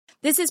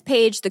This is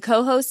Paige, the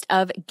co-host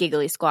of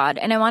Giggly Squad,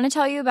 and I want to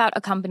tell you about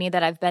a company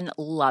that I've been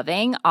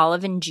loving,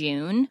 Olive &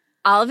 June.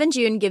 Olive &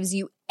 June gives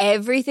you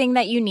everything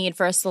that you need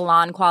for a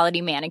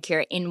salon-quality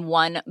manicure in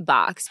one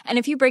box. And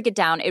if you break it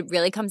down, it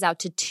really comes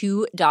out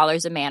to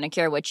 $2 a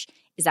manicure, which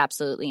is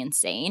absolutely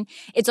insane.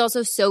 It's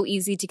also so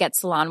easy to get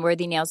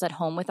salon-worthy nails at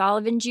home with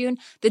Olive & June.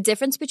 The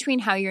difference between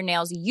how your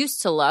nails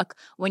used to look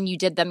when you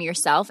did them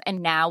yourself and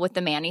now with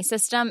the Mani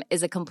system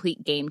is a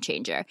complete game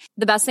changer.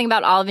 The best thing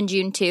about Olive &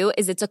 June, too,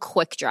 is it's a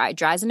quick dry.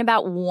 Dries in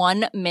about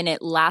 1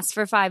 minute, lasts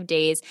for 5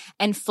 days,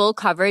 and full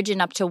coverage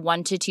in up to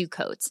 1 to 2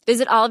 coats.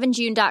 Visit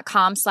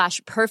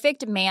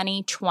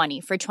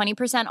oliveandjune.com/perfectmani20 for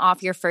 20%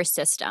 off your first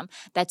system.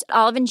 That's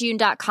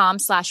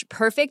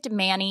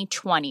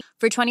oliveandjune.com/perfectmani20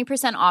 for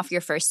 20% off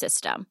your first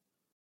system.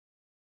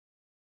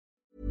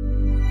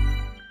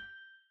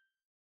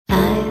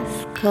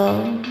 I've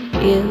called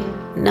you,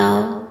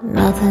 no,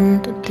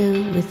 nothing to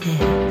do with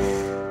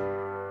this.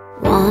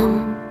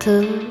 1,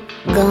 2,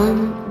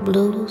 gone,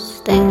 blue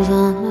stains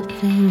on my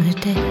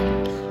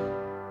fingertips.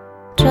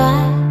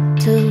 Try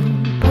to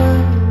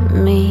put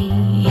me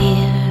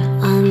here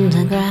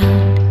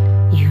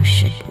underground. You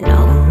should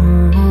know.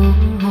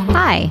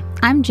 Hi,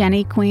 I'm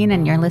Jenny Queen,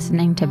 and you're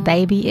listening to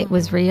Baby, It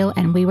Was Real,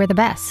 and We Were the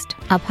Best,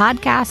 a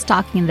podcast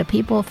talking to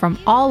people from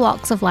all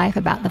walks of life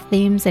about the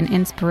themes and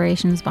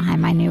inspirations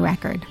behind my new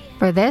record.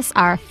 For this,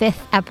 our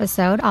 5th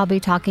episode, I'll be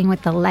talking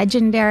with the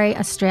legendary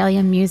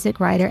Australian music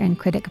writer and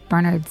critic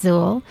Bernard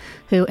Zuhl,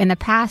 who in the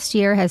past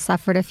year has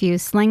suffered a few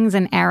slings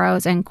and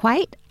arrows and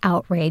quite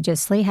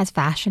outrageously has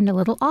fashioned a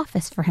little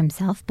office for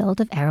himself built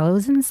of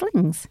arrows and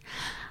slings.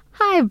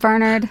 Hi,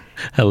 Bernard.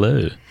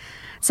 Hello.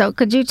 So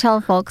could you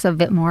tell folks a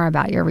bit more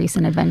about your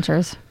recent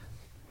adventures?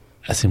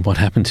 As in what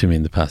happened to me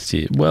in the past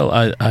year? Well,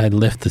 I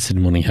left the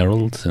Sydney Morning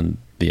Herald and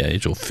The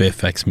Age, or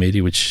Fairfax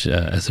Media, which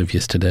as of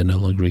yesterday no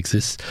longer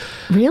exists.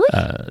 Really?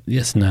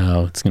 Yes,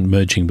 now it's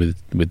merging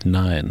with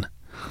Nine,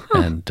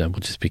 and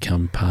will just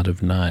become part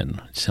of Nine,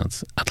 which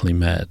sounds utterly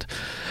mad.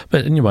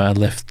 But anyway, I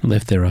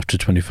left there after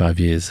 25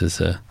 years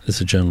as a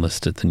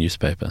journalist at the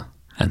newspaper,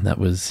 and that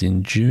was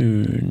in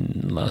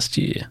June last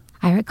year.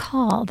 I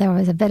recall there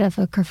was a bit of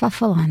a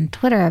kerfuffle on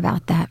Twitter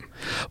about that.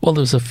 Well,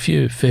 there was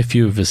fair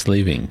few of us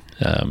leaving,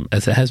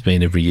 as it has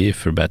been every year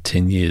for about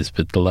 10 years,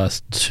 but the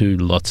last 2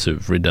 lots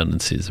of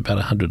redundancies, about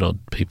 100-odd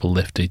people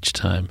left each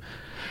time,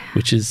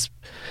 which is,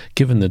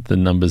 given that the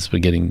numbers were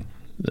getting,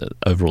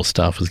 overall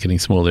staff was getting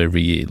smaller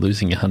every year,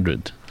 losing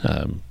 100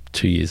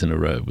 2 years in a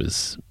row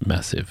was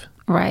massive.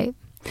 Right.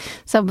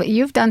 So, but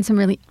you've done some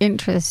really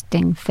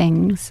interesting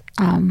things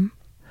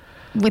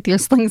with your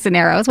slings and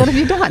arrows. What have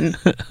you done?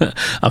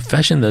 I've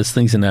fashioned those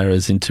slings and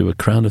arrows into a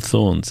crown of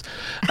thorns.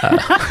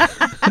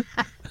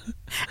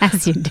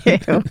 As you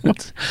do.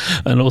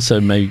 And also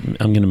I'm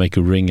going to make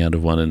a ring out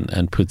of one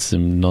and put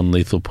some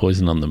non-lethal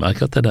poison on them. I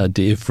got that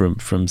idea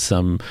from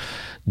some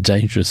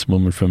dangerous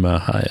woman from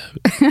Ohio.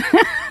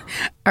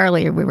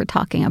 Earlier we were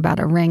talking about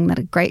a ring that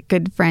a great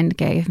good friend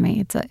gave me.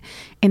 It's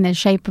in the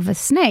shape of a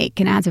snake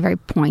and has a very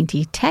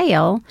pointy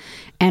tail.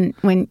 And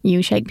when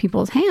you shake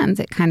people's hands,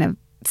 it kind of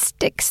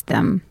sticks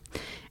them,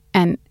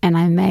 and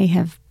I may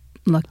have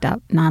looked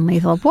up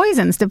non-lethal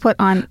poisons to put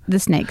on the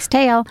snake's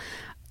tail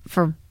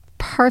for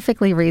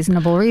perfectly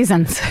reasonable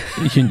reasons.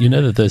 You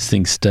know that those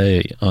things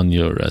stay on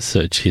your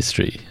search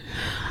history.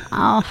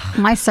 Oh,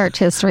 my search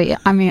history.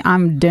 I mean,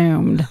 I'm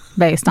doomed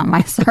based on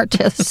my search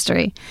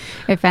history.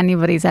 If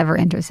anybody's ever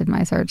interested in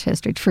my search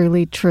history,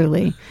 truly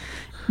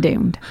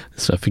doomed.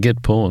 So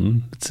forget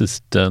porn. It's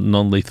just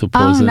non-lethal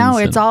poisons. Oh, no,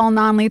 it's all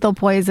non-lethal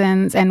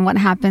poisons. And what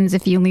happens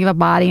if you leave a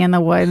body in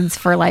the woods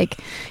for it's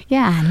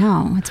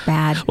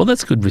bad. Well,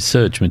 that's good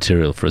research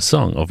material for a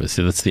song,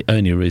 obviously. That's the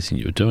only reason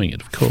you're doing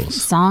it, of course.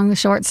 Songs,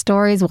 short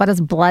stories, what does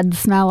blood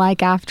smell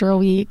like after a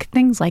week?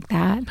 Things like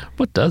that.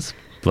 What does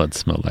blood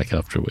smell like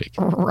after a week?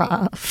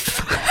 Rough.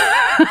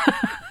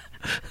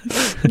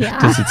 Yeah.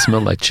 Does it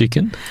smell like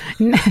chicken?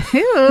 No,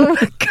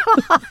 God.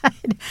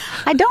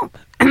 I don't.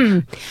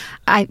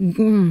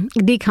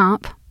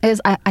 Decomp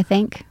is, I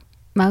think,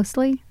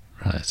 mostly.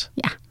 Right.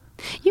 Yeah.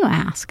 You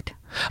asked.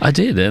 I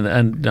did,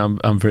 and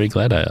I'm very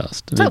glad I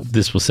asked. So,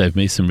 this will save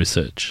me some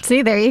research.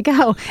 See, there you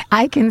go.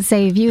 I can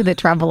save you the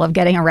trouble of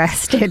getting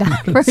arrested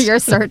for your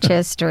search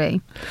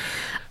history.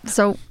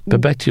 So,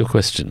 but back to your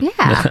question.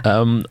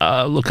 Yeah.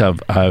 Look,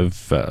 I've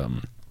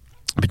been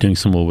doing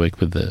some more work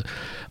with the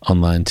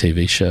online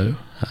TV show,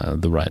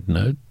 The Right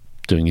Note,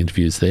 doing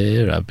interviews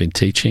there. I've been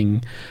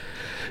teaching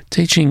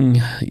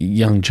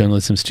young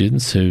journalism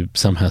students who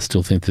somehow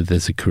still think that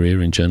there's a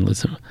career in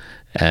journalism.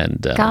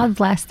 And God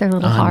bless their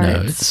little hearts. I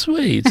know, it's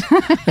sweet.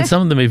 And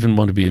some of them even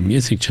want to be a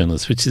music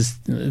journalist, which is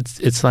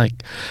it's like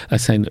I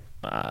saying,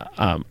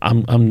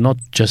 I'm not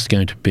just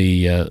going to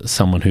be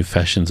someone who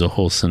fashions a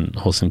horse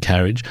and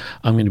carriage.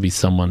 I'm going to be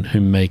someone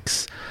who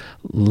makes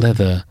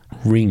leather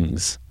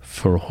rings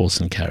for a horse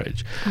and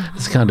carriage. Uh-huh.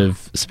 It's kind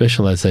of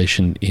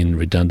specialization in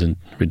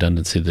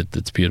redundancy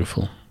that's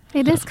beautiful.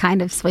 It is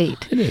kind of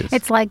sweet. It is.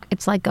 It's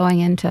like going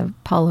into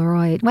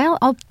Polaroid. Well,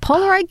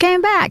 Polaroid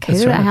came back.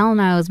 That's Who right. the hell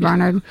knows,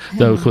 Bernard?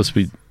 Though, of course,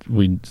 we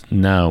we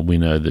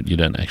know that you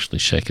don't actually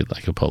shake it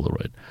like a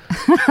Polaroid.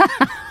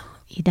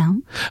 You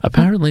don't?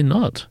 Apparently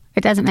not.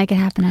 It doesn't make it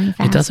happen any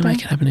faster. It doesn't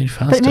make it happen any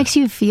faster. But it makes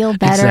you feel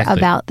better Exactly.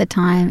 about the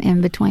time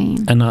in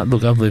between. And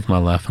look, I've lived my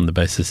life on the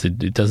basis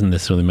it doesn't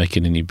necessarily make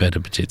it any better,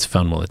 but it's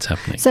fun while it's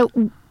happening. So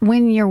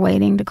when you're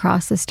waiting to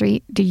cross the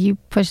street, do you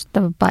push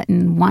the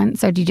button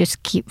once or do you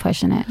just keep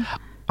pushing it?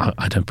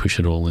 I don't push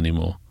it all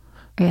anymore.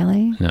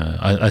 Really? No,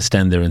 I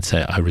stand there and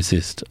say, I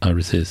resist,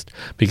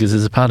 because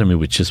there's a part of me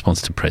which just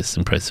wants to press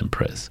and press and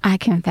press. I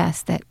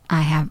confess that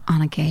I have,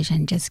 on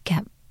occasion, just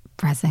kept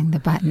pressing the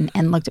button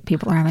and looked at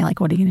people around me like,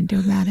 what are you going to do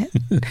about it?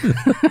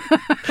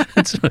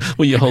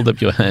 Well, you hold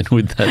up your hand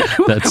with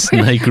that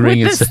snake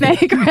ring. With the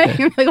snake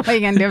ring. Like, what are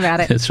you going to do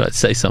about it? That's right.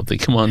 Say something.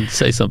 Come on,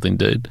 say something,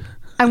 dude.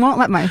 I won't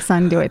let my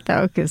son do it,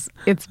 though, because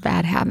it's a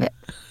bad habit.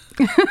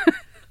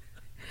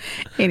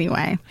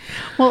 Anyway,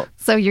 well,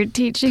 so you're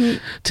teaching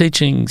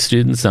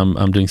students.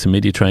 I'm doing some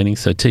media training.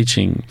 So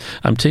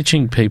I'm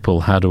teaching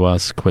people how to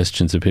ask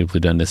questions of people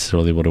who don't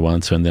necessarily want to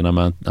answer, and then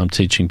I'm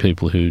teaching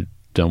people who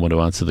don't want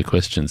to answer the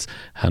questions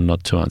how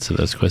not to answer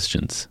those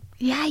questions.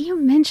 Yeah, you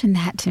mentioned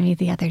that to me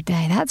the other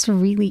day. That's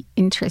really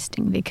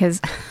interesting because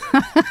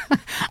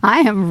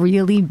I am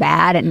really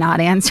bad at not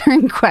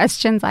answering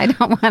questions I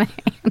don't want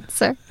to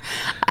answer.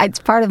 It's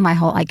part of my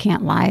whole I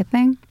can't lie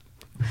thing.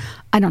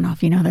 I don't know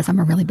if you know this. I'm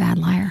a really bad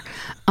liar.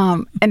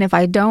 And if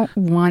I don't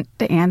want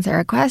to answer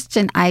a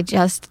question, I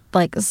just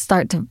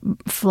start to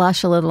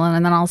flush a little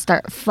and then I'll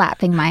start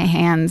flapping my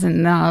hands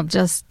and then I'll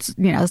just,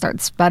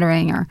 start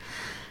sputtering or,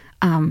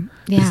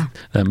 yeah.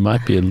 That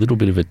might be a little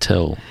bit of a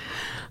tell.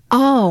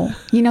 Oh,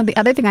 the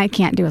other thing I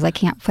can't do is I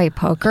can't play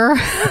poker.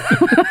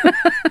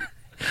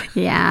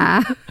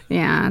 Yeah,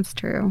 it's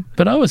true.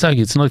 But I always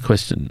argue it's not a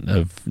question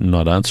of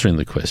not answering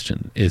the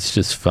question. It's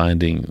just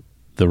finding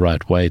the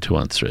right way to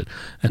answer it.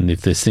 And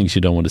if there's things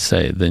you don't want to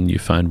say, then you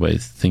find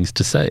things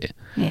to say.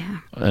 Yeah.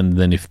 And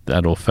then if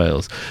that all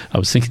fails, I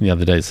was thinking the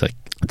other day,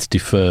 it's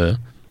defer,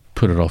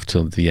 put it off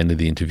till the end of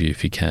the interview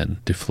if you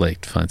can,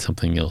 deflect, find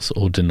something else,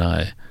 or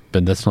deny.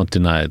 But that's not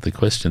deny the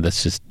question,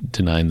 that's just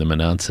denying them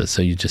an answer.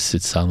 So you just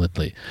sit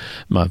silently.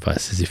 My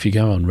advice is if you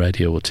go on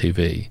radio or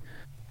TV,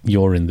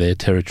 you're in their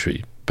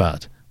territory,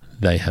 but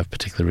they have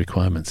particular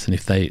requirements. And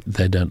if they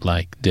don't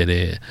like dead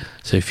air,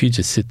 so if you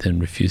just sit there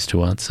and refuse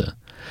to answer,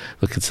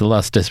 look, it's the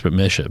last desperate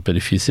measure, but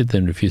if you sit there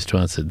and refuse to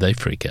answer, they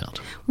freak out.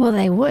 Well,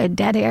 they would.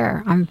 Dead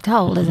air, I'm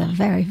told, is a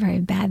very, very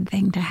bad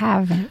thing to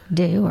have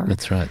do. Or...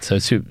 That's right. So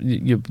it's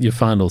your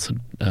final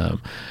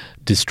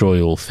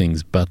destroy all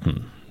things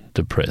button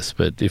to press,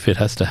 but if it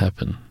has to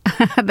happen...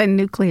 The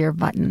nuclear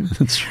button.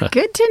 That's right.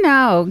 Good to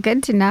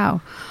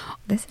know.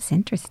 This is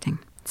interesting.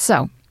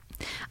 So,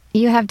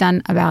 you have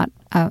done about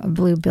a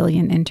blue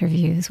billion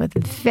interviews with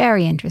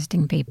very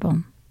interesting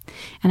people.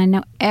 And I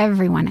know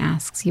everyone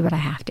asks you, but I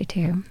have to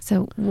too.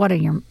 So what are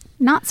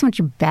not so much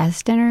your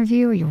best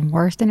interview or your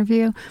worst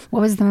interview,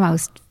 what was the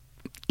most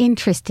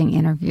interesting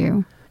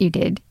interview you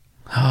did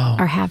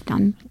or have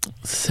done?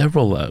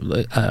 Several.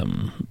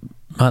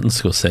 Martin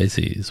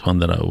Scorsese is one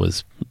that I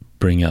always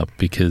bring up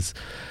because...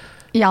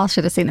 Y'all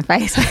should have seen the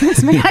face of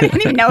this man. I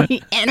didn't even know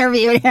he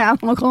interviewed him.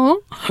 I'm like,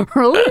 oh,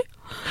 really?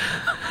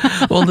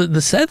 Well,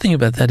 the sad thing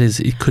about that is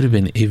it could have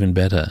been even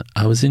better.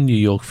 I was in New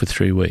York for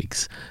 3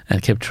 weeks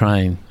and kept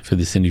trying for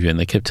this interview, and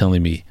they kept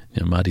telling me,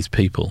 Marty's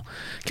people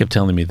kept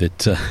telling me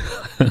that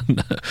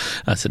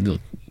I said,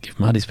 look, if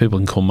Marty's people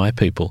can call my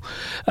people,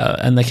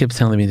 and they kept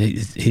telling me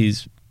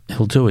that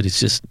he'll do it. It's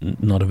just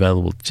not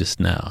available just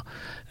now.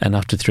 And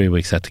after 3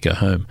 weeks, I had to go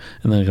home,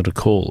 and then I got a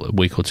call a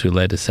week or two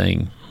later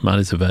saying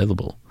Marty's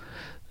available.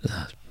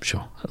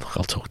 Sure, look,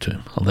 I'll talk to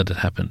him. I'll let it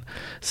happen.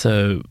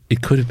 So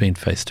it could have been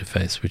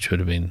face-to-face, which would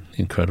have been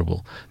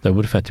incredible. They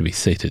would have had to be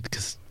seated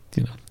because,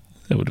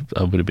 I would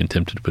have been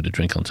tempted to put a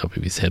drink on top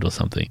of his head or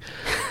something.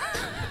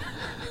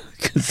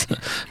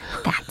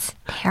 That's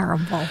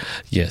terrible.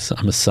 Yes,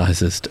 I'm a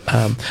sizist.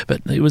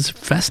 But it was a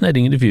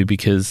fascinating interview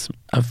because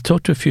I've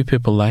talked to a few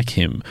people like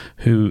him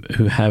who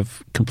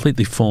have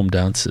completely formed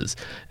answers.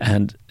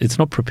 And it's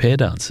not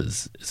prepared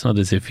answers. It's not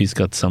as if he's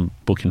got some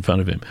book in front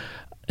of him.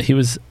 He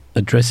was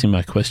addressing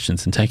my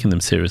questions and taking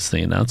them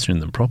seriously and answering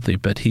them properly,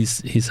 but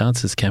his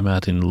answers came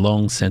out in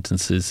long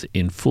sentences,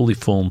 in fully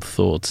formed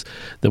thoughts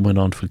that went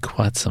on for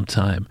quite some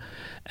time.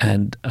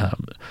 And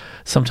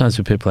sometimes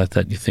with people like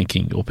that, you're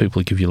thinking, or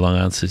people give you long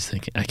answers,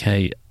 thinking,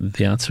 okay,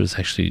 the answer is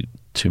actually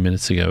 2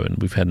 minutes ago and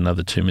we've had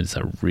another 2 minutes.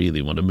 I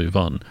really want to move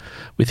on.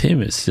 With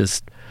him, it's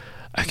just,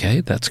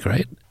 okay, that's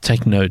great.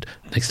 Take note.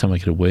 Next time I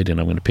get a word in,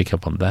 I'm going to pick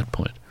up on that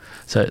point.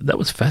 So that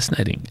was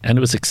fascinating, and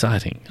it was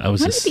exciting.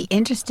 Wouldn't it be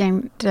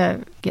interesting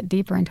to get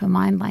deeper into a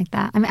mind like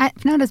that? I mean,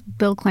 I've noticed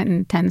Bill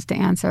Clinton tends to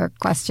answer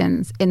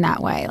questions in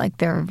that way. Like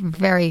they're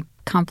very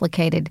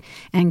complicated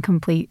and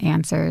complete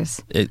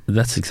answers.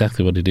 That's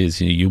exactly what it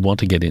is. You want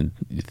to get in.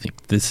 You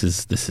think this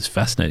is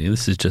fascinating.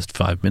 This is just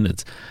 5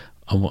 minutes.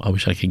 I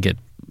wish I could get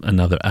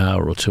another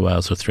hour or 2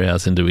 hours or 3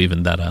 hours into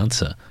even that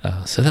answer.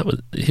 So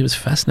he was a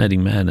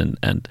fascinating man,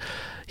 and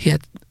he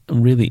had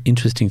really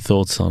interesting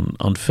thoughts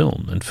on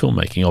film and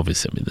filmmaking.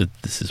 Obviously, I mean,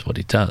 this is what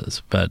he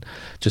does, but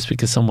just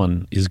because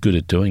someone is good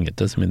at doing it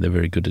doesn't mean they're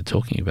very good at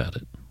talking about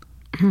it.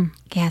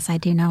 Yes, I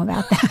do know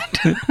about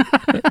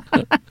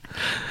that.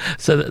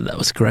 So that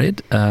was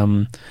great.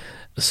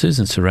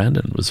 Susan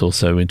Sarandon was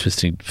also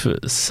interesting for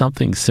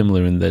something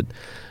similar in that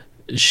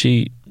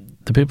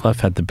the people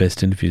I've had the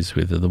best interviews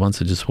with are the ones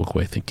that just walk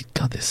away thinking,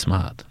 God, they're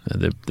smart.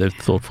 They're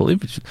thoughtful.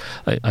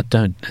 I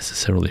don't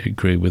necessarily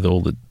agree with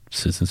all that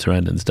Susan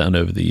Sarandon's done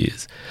over the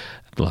years,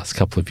 the last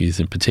couple of years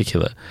in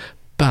particular,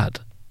 but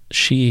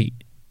she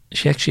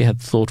actually had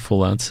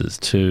thoughtful answers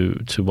to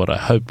what I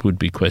hope would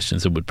be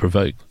questions that would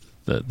provoke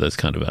those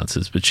kind of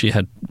answers, but she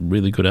had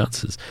really good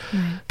answers.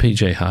 Right.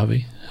 PJ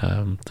Harvey,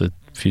 the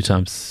few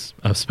times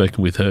I've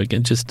spoken with her,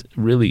 again, just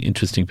really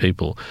interesting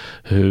people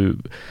who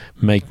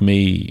make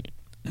me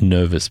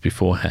nervous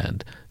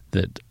beforehand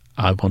that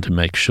I want to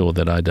make sure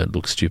that I don't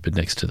look stupid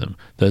next to them.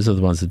 Those are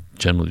the ones that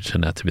generally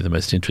turn out to be the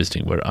most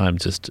interesting, where I'm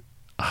just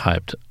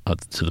hyped up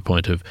to the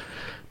point of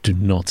do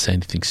not say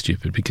anything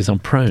stupid, because I'm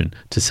prone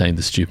to saying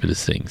the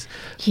stupidest things.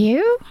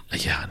 You?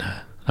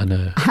 Yeah, I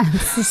know. I'm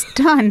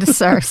stunned,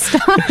 sir.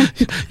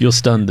 Stunned. You're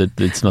stunned that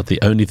it's not the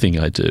only thing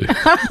I do.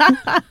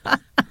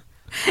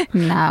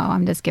 No,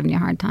 I'm just giving you a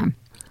hard time.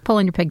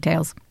 Pulling your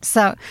pigtails.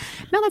 So,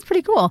 no, that's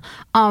pretty cool.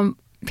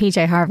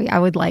 PJ Harvey, I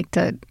would like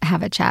to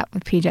have a chat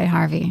with PJ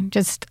Harvey.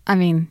 Just,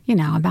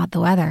 about the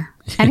weather.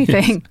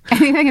 Anything.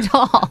 Anything at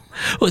all.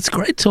 Well, it's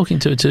great talking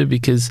to her too,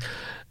 because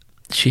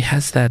she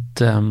has that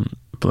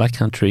black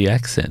country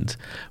accent,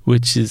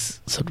 which is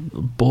sort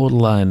of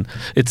borderline.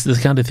 It's the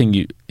kind of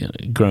thing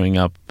growing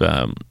up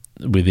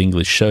with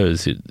English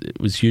shows, it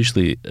was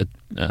usually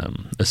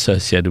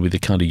associated with the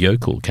kind of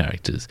yokel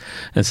characters.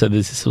 And so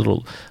there's this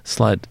little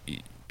slight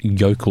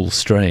yokel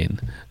strain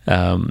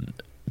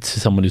to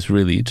someone who's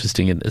really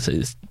interesting, and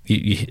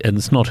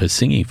it's not her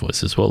singing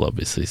voice as well,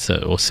 obviously,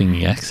 or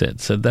singing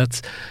accent. So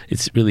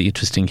it's really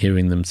interesting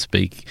hearing them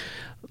speak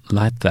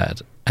like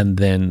that, and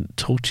then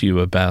talk to you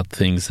about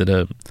things that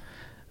are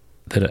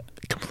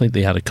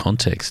completely out of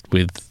context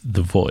with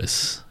the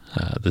voice,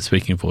 the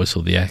speaking voice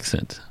or the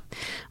accent.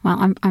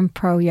 Well, I'm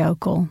pro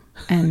yokel,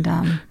 and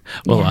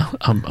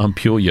I'm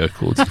pure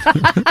yokel.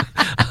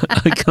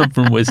 I come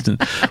from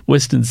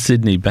Western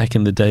Sydney back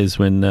in the days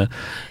when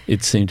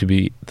it seemed to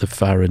be the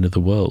far end of the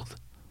world.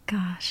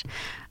 Gosh,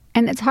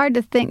 and it's hard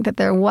to think that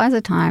there was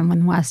a time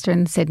when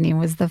Western Sydney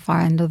was the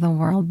far end of the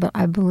world, but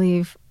I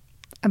believe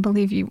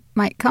you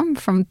might come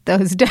from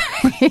those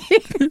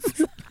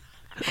days,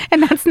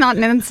 and that's not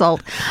an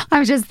insult. I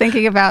was just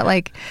thinking about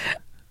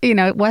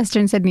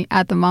Western Sydney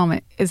at the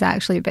moment is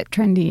actually a bit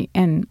trendy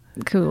and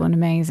cool and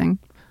amazing.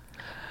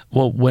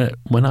 Well,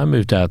 when I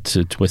moved out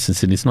to Western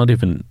Sydney, it's not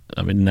even,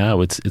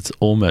 now it's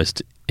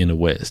almost inner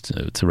west.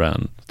 It's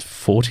around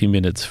 40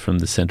 minutes from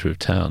the centre of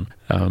town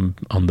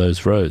on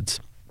those roads.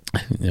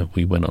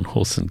 We went on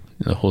horse and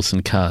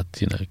cart,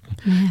 yes,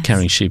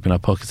 carrying sheep in our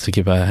pockets to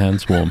keep our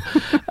hands warm.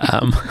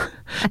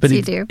 But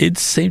it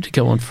seemed to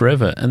go on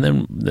forever. And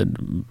then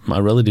my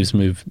relatives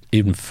moved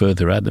even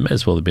further out. They may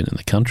as well have been in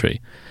the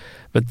country.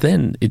 But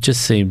then it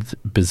just seemed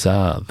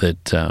bizarre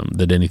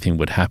that anything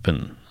would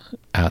happen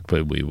out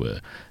where we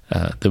were.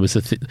 There was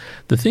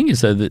the thing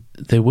is, though, that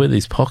there were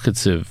these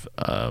pockets of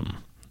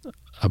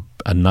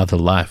another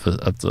life,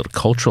 a sort of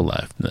cultural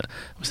life. I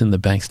was in the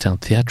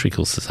Bankstown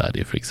Theatrical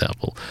Society, for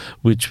example,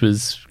 which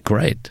was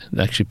great.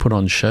 They actually put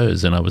on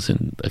shows, and I was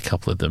in a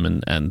couple of them,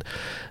 and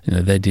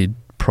they did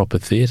proper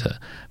theatre.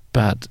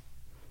 But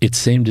it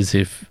seemed as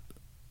if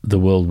the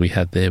world we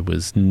had there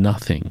was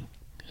nothing.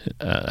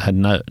 Had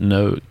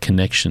no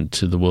connection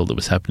to the world that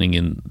was happening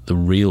in the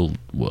real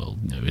world,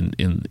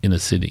 in a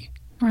city.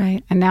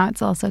 Right, and now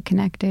it's also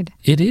connected.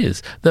 It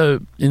is, though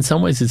in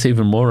some ways it's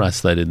even more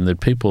isolated in that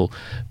people,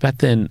 back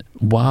then,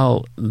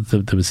 while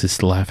there was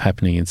this life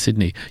happening in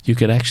Sydney, you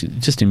could actually,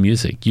 just in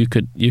music, you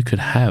could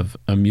have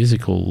a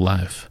musical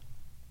life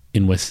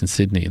in Western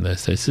Sydney in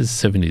those days, this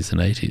is the 70s and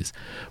 80s,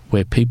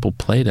 where people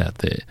played out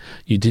there.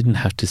 You didn't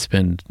have to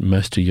spend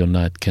most of your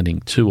night getting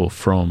to or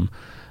from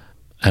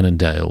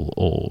Annandale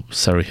or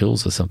Surrey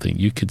Hills or something.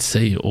 You could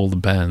see all the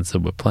bands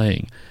that were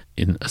playing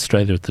in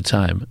Australia at the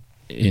time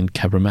in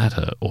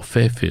Cabramatta or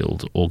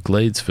Fairfield or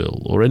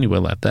Gladesville or anywhere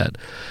like that.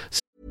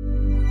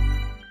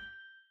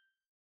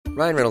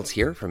 Ryan Reynolds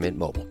here from Mint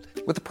Mobile.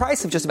 With the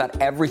price of just about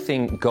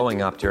everything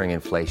going up during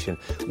inflation,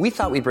 we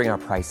thought we'd bring our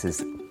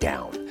prices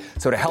down.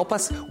 So to help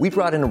us, we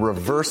brought in a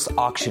reverse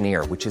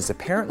auctioneer, which is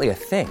apparently a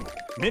thing.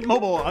 Mint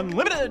Mobile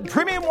Unlimited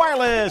Premium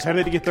Wireless. How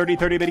to get 30,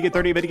 30, bit to get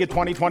 30, bit to get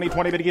 20, 20,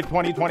 20, bit to get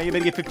 20, 20, bit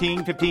to get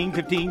 15, 15,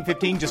 15,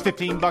 15, just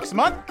 $15 a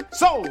month?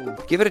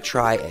 Sold! Give it a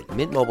try at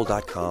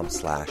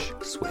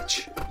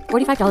mintmobile.com/switch.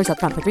 $45 up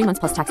front for 3 months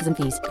plus taxes and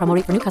fees. Promo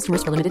rate for new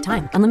customers for limited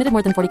time. Unlimited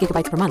more than 40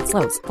 gigabytes per month.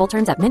 Slows full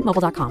terms at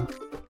mintmobile.com.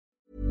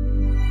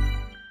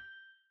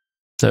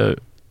 So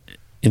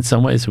in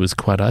some ways it was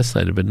quite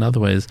isolated, but in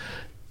other ways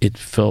it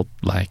felt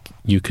like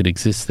you could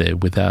exist there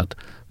without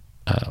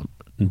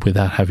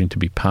without having to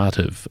be part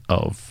of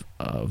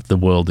the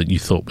world that you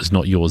thought was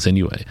not yours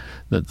anyway,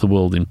 that the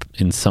world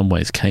in some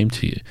ways came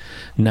to you.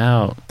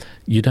 Now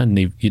you don't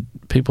need,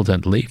 people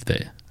don't leave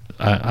there.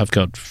 I've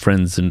got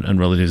friends and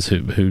relatives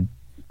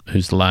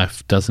whose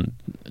life doesn't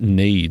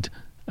need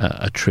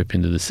a trip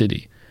into the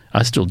city.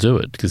 I still do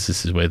it because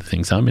this is where the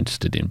things I'm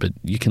interested in, but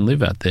you can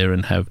live out there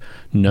and have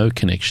no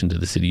connection to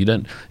the city. You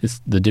don't.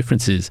 The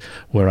difference is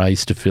where I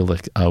used to feel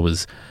like I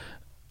was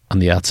on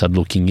the outside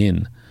looking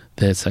in.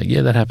 They'd say,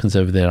 yeah, that happens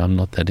over there. I'm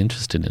not that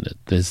interested in it.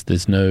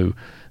 There's no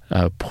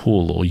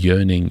pull or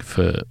yearning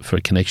for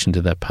a connection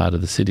to that part of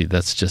the city.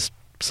 That's just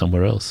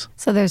somewhere else.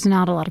 So there's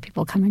not a lot of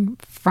people coming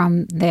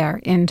from there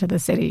into the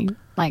city,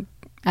 like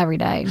every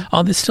day?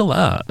 Oh, there still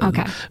are.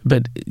 Okay.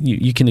 But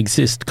you can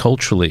exist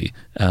culturally,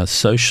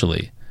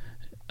 socially,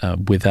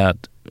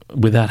 without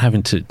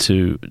having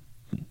to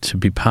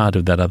be part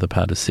of that other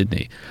part of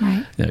Sydney.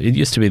 Right. It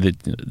used to be that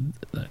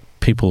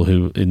people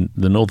who in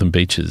the northern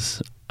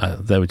beaches,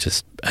 they were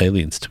just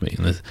aliens to me,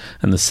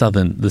 and the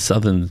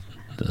southern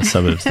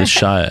suburbs, the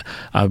Shire.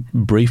 I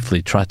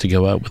briefly tried to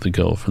go out with a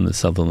girl from the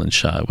Sutherland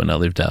Shire when I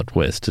lived out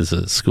west as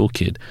a school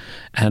kid,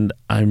 and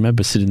I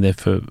remember sitting there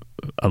for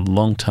a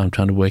long time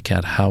trying to work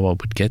out how I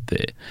would get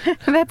there.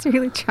 That's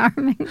really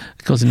charming.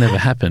 Because it never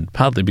happened,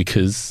 partly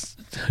because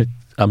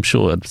I'm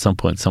sure at some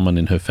point someone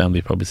in her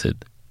family probably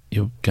said,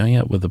 "You're going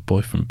out with a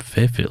boy from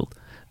Fairfield?"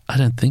 I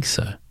don't think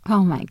so.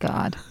 Oh my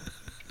God.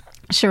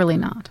 Surely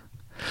not.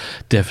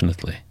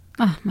 Definitely.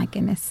 Oh my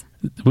goodness.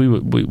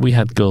 We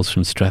had girls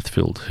from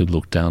Strathfield who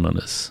looked down on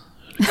us.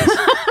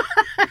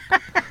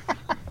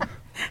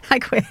 I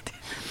quit.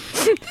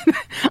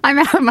 I'm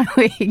out of my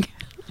league.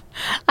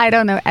 I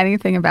don't know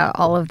anything about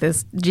all of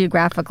this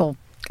geographical.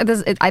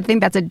 I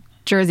think that's a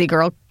Jersey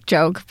girl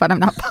joke, but I'm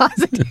not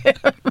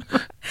positive.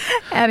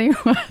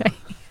 Anyway,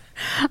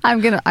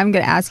 I'm gonna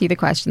ask you the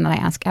question that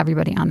I ask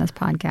everybody on this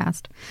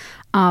podcast.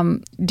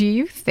 Do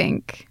you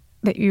think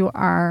that you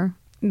are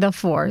the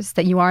force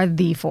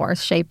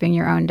shaping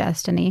your own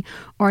destiny,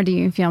 or do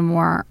you feel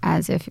more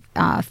as if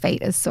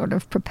fate is sort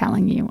of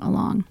propelling you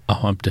along?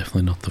 Oh, I'm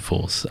definitely not the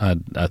force.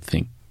 I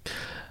think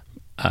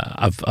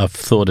I've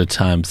thought at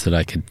times that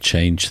I could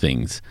change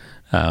things,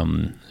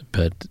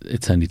 but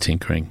it's only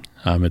tinkering.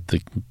 I'm at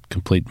the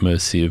complete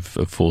mercy of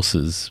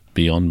forces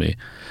beyond me.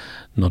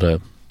 Not a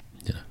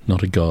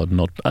god,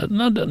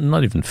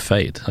 not even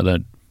fate. I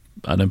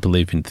don't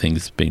believe in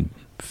things being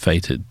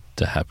fated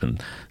to happen.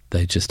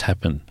 They just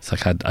happen. It's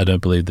like I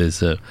don't believe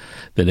that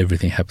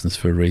everything happens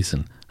for a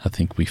reason. I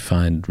think we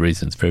find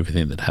reasons for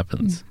everything that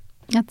happens.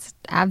 That's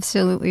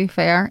absolutely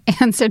fair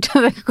answer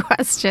to the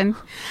question.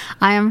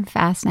 I am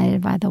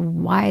fascinated by the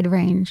wide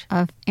range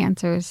of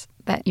answers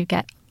that you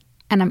get.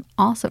 And I'm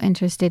also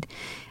interested,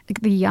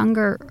 like the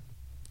younger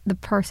the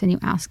person you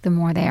ask, the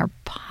more they are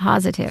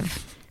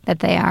positive that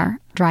they are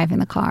driving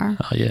the car.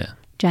 Oh, yeah.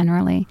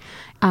 Generally.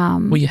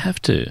 Well, you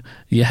have to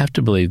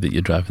believe that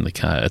you're driving the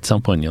car. At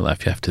some point in your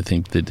life, you have to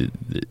think that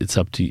it's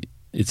up to you,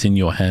 it's in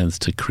your hands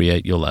to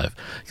create your life,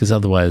 because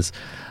otherwise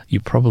you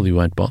probably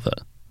won't bother.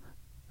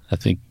 I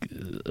think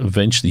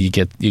eventually you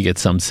get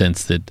some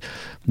sense that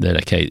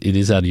okay, it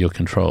is out of your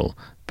control,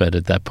 but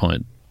at that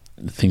point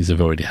things have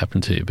already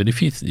happened to you. But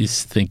if you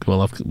think,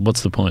 well,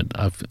 what's the point?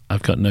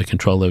 I've got no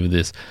control over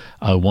this.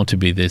 I want to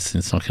be this,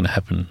 and it's not going to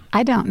happen.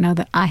 I don't know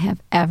that I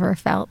have ever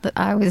felt that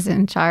I was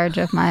in charge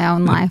of my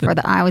own life or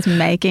that I was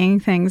making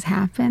things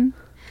happen.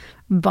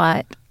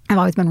 But I've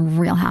always been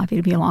real happy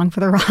to be along for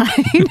the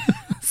ride.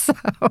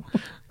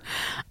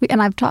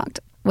 And I've talked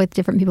with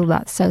different people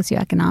about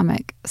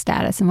socioeconomic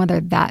status and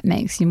whether that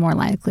makes you more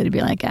likely to be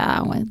like,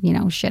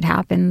 shit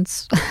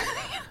happens.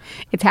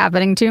 It's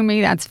happening to me.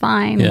 That's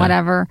fine. Yeah.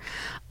 Whatever.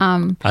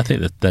 I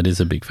think that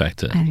is a big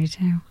factor. I do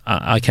too.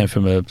 I came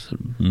from a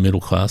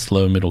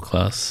lower middle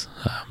class.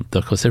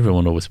 Of course,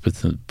 everyone always put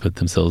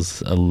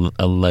themselves a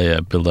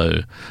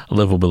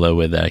level below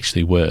where they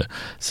actually were.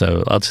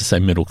 So I'll just say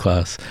middle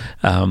class.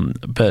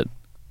 But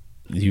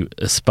you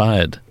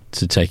aspired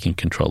to taking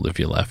control of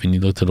your life, and you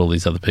looked at all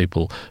these other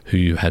people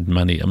who had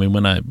money. I mean,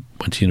 when I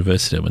went to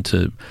university, I went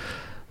to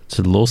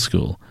law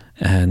school,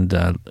 and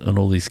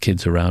all these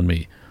kids around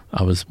me.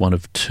 I was one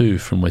of two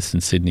from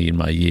Western Sydney in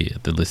my year,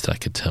 the list I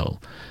could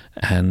tell.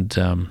 And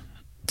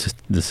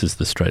this is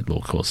the straight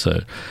law course,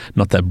 so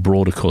not that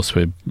broader course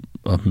where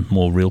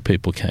more real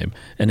people came.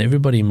 And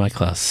everybody in my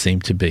class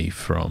seemed to be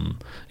from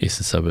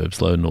eastern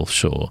suburbs, lower North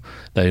Shore.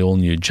 They all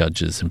knew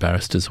judges and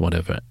barristers,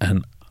 whatever.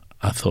 And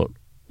I thought,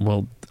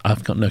 well,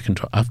 I've got no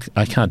control.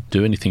 I can't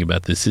do anything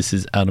about this. This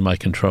is out of my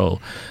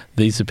control.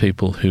 These are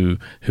people who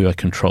are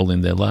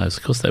controlling their lives.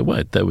 Of course they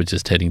weren't. They were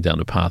just heading down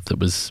a path that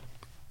was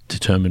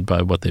determined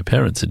by what their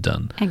parents had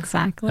done.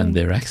 Exactly. And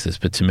their access.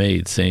 But to me,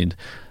 it seemed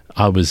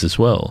I was as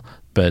well,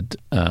 but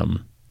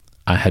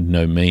I had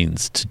no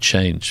means to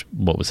change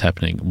what was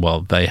happening while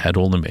they had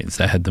all the means.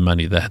 They had the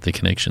money, they had the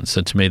connections.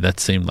 So to me,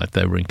 that seemed like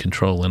they were in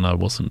control and I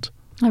wasn't.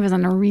 I was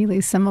in a really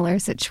similar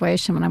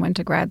situation when I went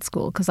to grad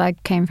school because I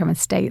came from a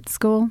state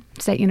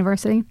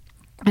university,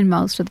 and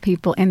most of the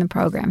people in the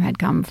program had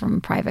come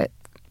from private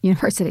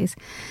universities.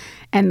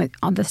 And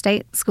the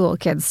state school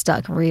kids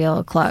stuck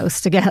real close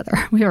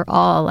together. We were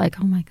all like,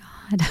 oh my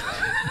God,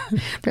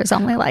 there's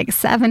only like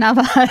 7 of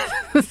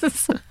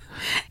us.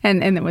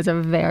 And it was a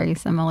very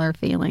similar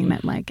feeling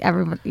that like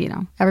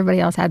everybody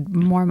else had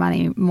more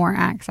money, more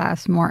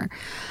access, more.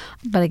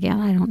 But again,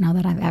 I don't know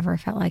that I've ever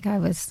felt like I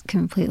was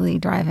completely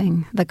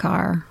driving the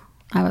car.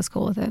 I was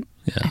cool with it.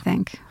 Yeah. I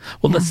think.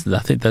 Well, I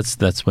think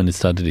that's when it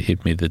started to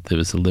hit me that there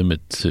was a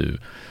limit to.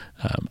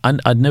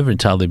 I'd never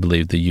entirely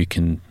believed that you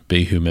can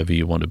be whomever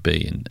you want to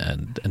be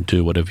and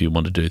do whatever you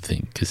want to do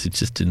thing, because it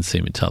just didn't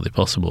seem entirely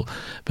possible.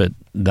 But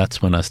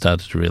that's when I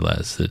started to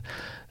realize that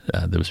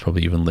there was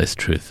probably even less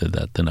truth to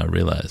that than I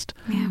realized.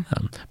 Yeah.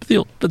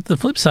 But the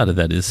flip side of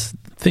that is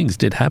things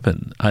did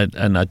happen.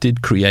 I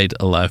did create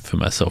a life for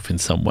myself in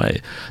some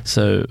way.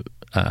 So,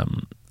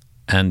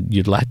 and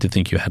you'd like to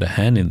think you had a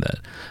hand in that.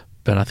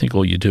 But I think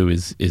all you do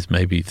is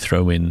maybe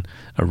throw in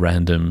a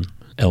random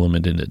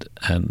element in it,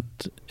 and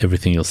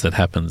everything else that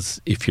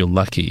happens, if you're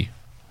lucky,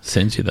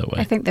 sends you that way.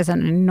 I think there's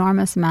an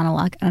enormous amount of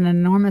luck, an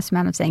enormous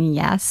amount of saying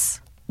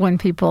yes when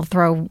people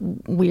throw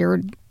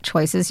weird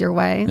choices your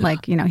way. Yeah.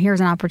 Like,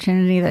 here's an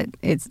opportunity that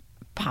it's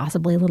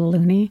possibly a little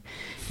loony.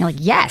 You're like,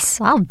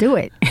 yes, I'll do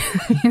it.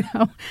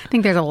 I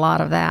think there's a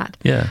lot of that.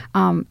 Yeah.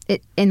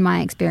 In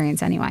my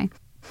experience anyway.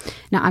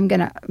 Now, I'm going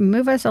to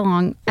move us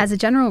along. As a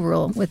general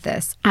rule with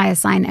this, I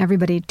assign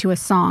everybody to a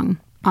song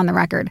on the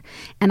record.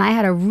 And I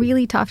had a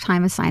really tough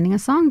time assigning a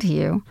song to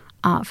you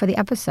for the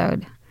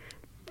episode.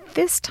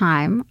 This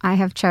time, I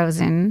have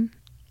chosen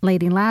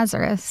Lady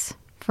Lazarus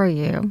for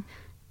you.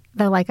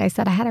 Though, like I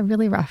said, I had a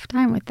really rough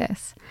time with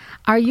this.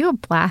 Are you a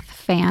Plath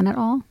fan at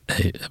all?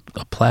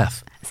 A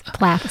Plath?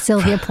 Plath,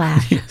 Sylvia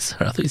Plath. Yes,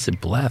 I thought you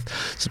said Plath.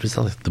 So it's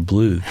like the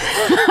Bluth.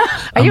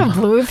 Are you a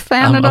Bluth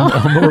fan at all?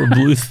 I'm more a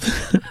Bluth.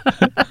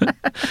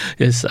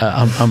 Yes,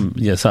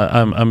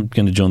 I'm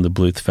going to join the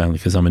Bluth family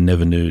because I'm a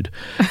never nude.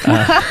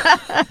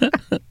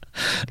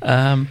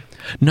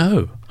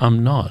 No,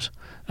 I'm not.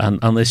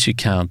 Unless you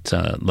count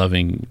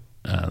loving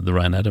the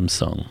Ryan Adams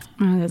song.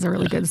 Oh, that's a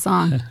really good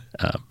song.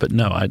 But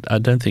no, I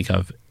don't think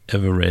I've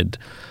ever read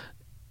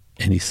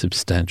any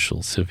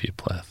substantial Sylvia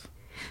Plath.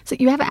 So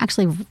you haven't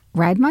actually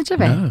read much of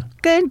it? No.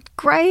 Good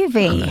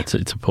gravy. No, it's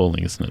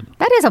appalling, isn't it?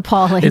 That is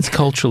appalling. It's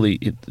culturally,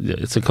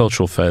 it's a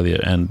cultural failure,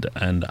 and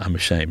I'm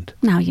ashamed.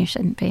 No, you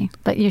shouldn't be.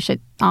 But you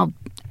should.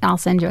 I'll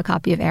send you a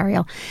copy of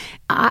Ariel.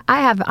 I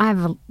have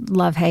a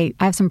love-hate.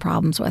 I have some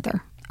problems with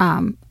her.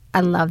 I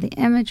love the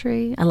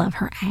imagery. I love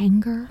her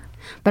anger.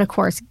 But of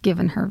course,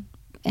 given her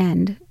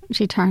end,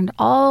 she turned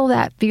all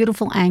that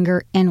beautiful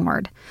anger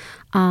inward.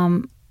 I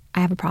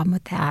have a problem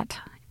with that.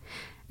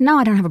 No,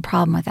 I don't have a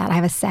problem with that. I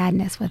have a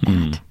sadness with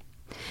that.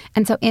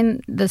 And so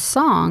in the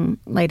song,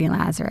 Lady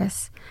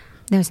Lazarus,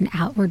 there's an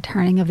outward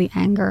turning of the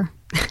anger,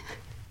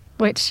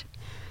 which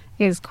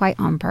is quite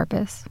on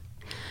purpose.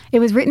 It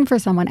was written for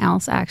someone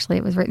else, actually.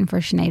 It was written for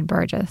Sinead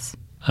Burgess,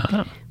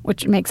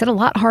 which makes it a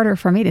lot harder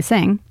for me to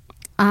sing.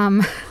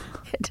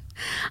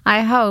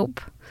 I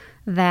hope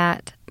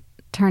that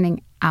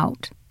turning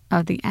out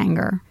of the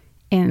anger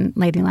in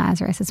Lady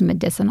Lazarus is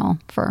medicinal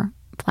for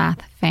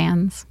Plath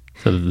fans.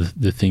 So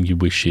the thing you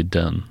wish you'd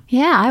done.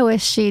 Yeah, I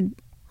wish she'd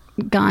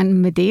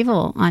gone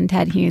medieval on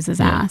Ted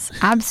Hughes' ass.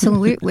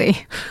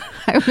 Absolutely.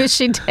 I wish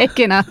she'd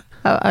taken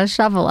a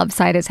shovel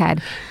upside his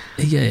head.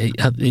 Yeah,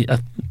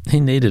 he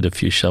needed a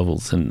few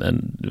shovels and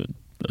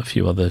a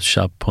few other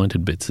sharp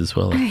pointed bits as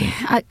well, I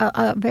think.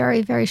 A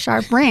very, very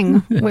sharp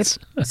ring with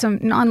some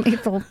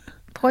non-lethal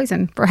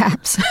poison,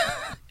 perhaps.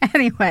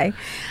 Anyway,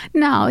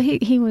 no,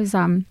 he was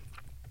a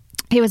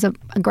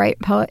great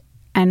poet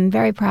and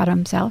very proud of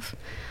himself.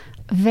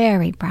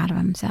 Very proud of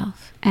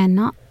himself. And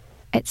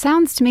it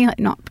sounds to me like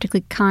not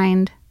particularly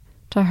kind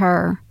to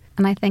her.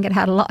 And I think it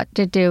had a lot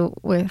to do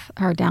with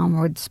her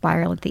downward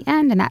spiral at the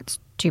end, and that's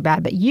too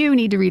bad. But you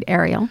need to read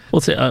Ariel.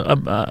 Well, see, I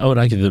would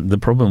argue the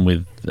problem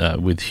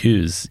with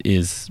Hughes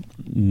is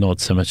not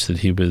so much that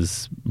he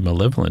was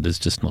malevolent, as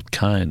just not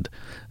kind.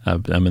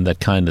 I mean, that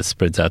kindness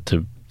spreads out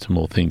to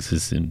more things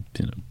as in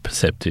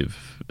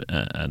perceptive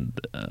and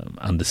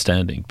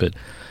understanding. But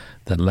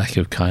that lack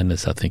of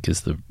kindness, I think,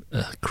 is the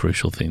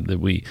crucial thing that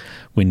we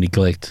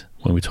neglect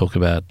when we talk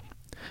about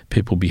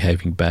people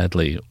behaving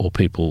badly or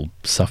people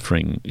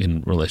suffering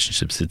in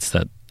relationships. It's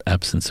that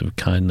absence of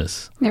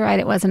kindness. You're right.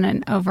 It wasn't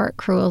an overt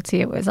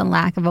cruelty. It was a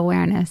lack of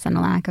awareness and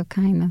a lack of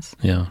kindness.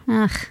 Yeah.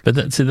 Ugh. But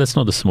that's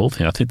not a small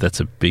thing. I think that's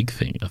a big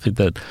thing. I think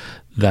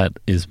that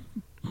is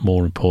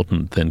more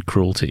important than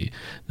cruelty.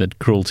 That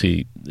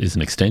cruelty is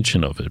an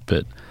extension of it,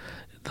 but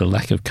the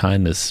lack of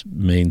kindness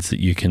means that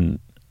you can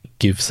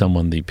give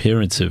someone the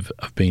appearance of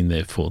being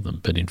there for them,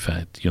 but in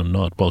fact you're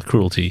not. While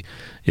cruelty,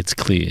 it's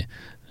clear,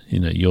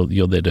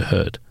 you're there to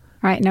hurt.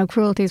 Right. No,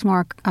 cruelty is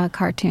more a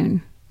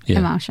cartoon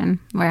emotion,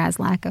 whereas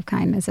lack of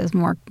kindness is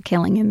more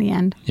killing in the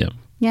end. Yeah.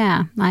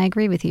 Yeah, I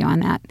agree with you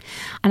on that.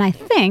 And I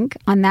think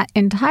on that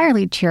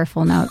entirely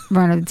cheerful note,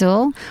 Bernard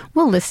Zuhl,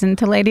 we'll listen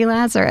to Lady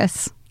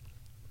Lazarus.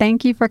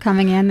 Thank you for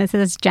coming in. This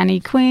is Jenny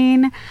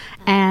Queen,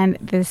 and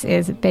this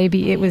is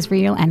Baby It Was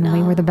Real, and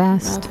we were the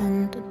best.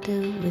 Nothing to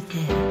do with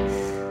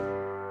this.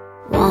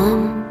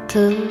 1,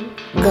 2,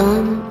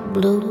 gun,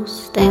 blue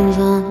stains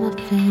on my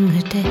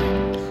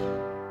fingertips.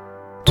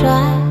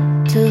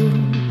 Try to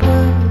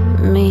put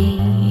me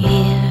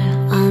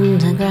here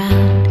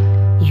underground.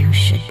 You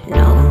should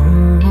know.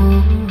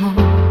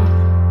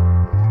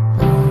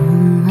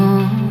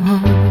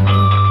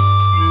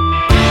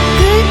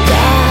 Good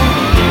God,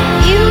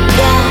 you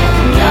got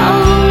no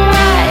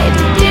right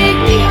to dig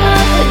me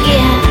up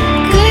again.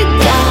 Good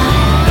God,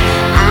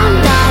 I'm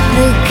not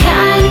the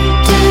kind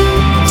to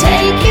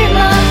take your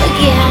love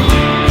again.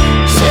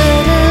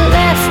 Should've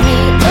left me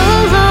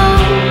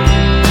alone.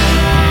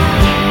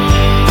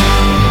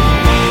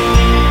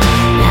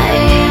 Now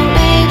you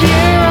made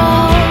your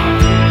own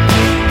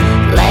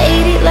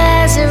Lady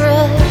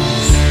Lazarus.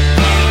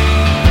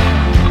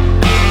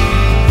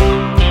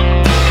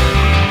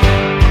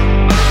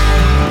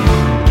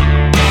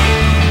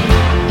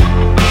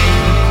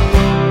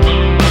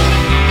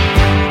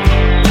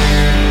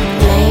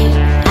 Laid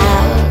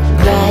out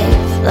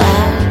grave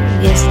like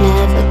it's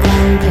never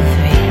gonna be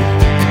free.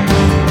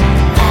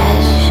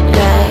 Ash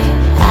gray,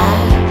 I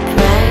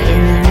pray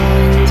in the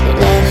ruins it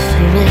left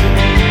for me.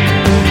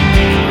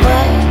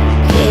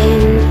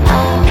 Waking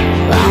up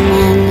on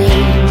my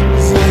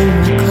knees in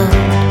the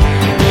cold.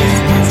 Is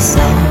that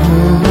so?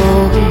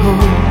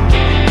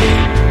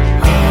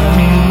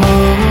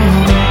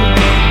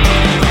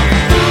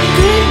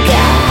 Good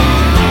God,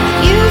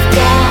 you've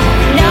got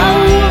no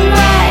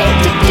right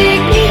to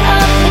dig me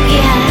up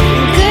again.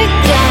 Good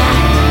God,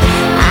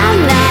 I'm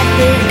not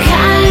the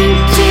kind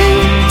to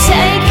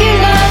take your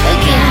love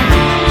again.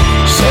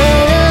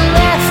 Should've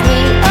left me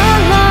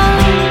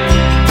alone.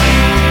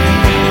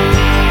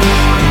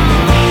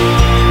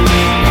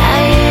 Now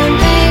you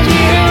made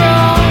your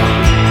own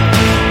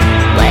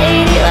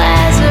Lady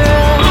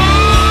Lazarus.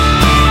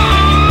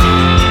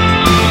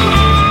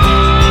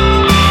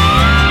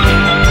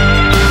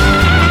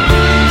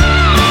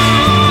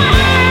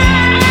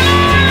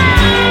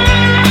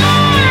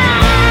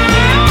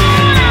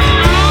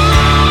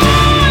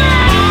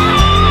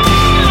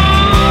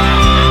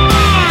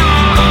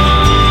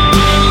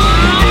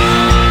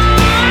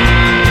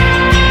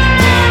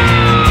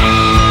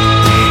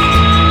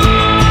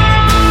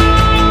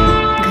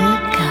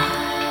 Good God,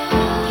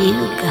 you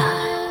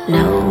got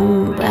no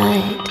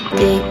right to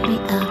dig me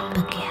up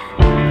again.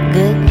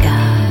 Good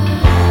God,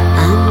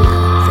 I'm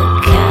not the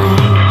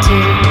kind to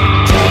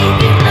take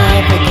your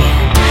love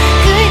again.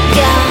 Good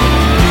God,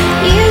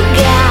 you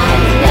got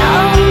no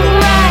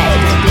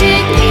right to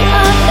dig me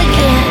up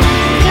again.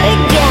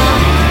 Good God,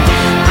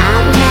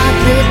 I'm not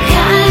the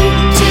kind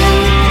to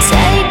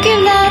take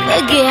your love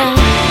again.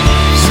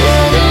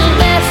 Should've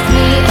left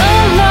me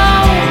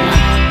alone.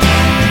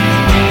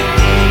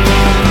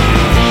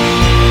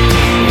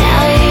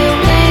 Now you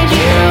made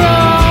your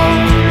own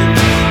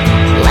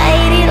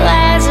Lady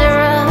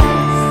Lazarus.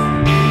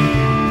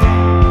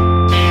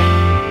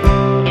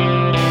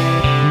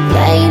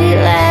 Lady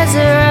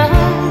Lazarus.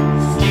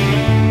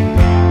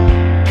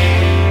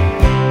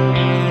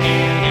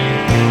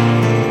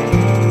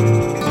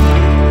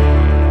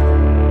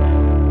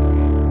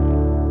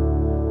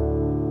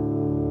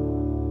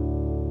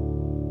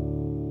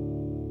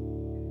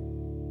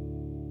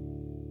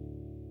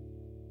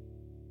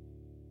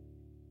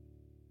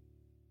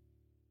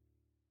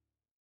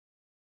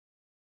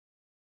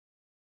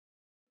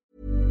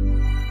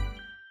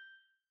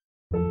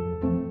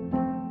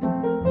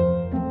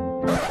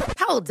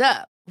 Hold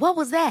up. What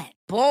was that?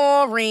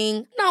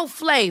 Boring. No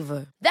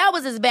flavor. That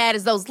was as bad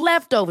as those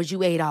leftovers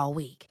you ate all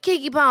week.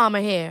 Keke Palmer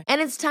here. And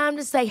it's time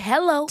to say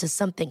hello to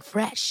something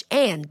fresh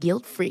and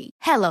guilt-free.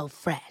 Hello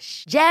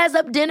Fresh. Jazz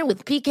up dinner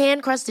with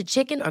pecan-crusted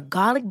chicken or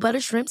garlic butter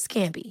shrimp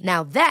scampi.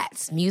 Now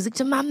that's music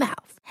to my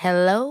mouth.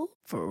 Hello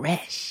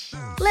Fresh.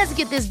 Let's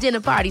get this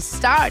dinner party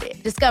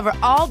started. Discover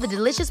all the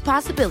delicious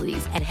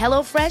possibilities at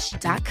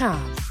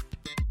HelloFresh.com.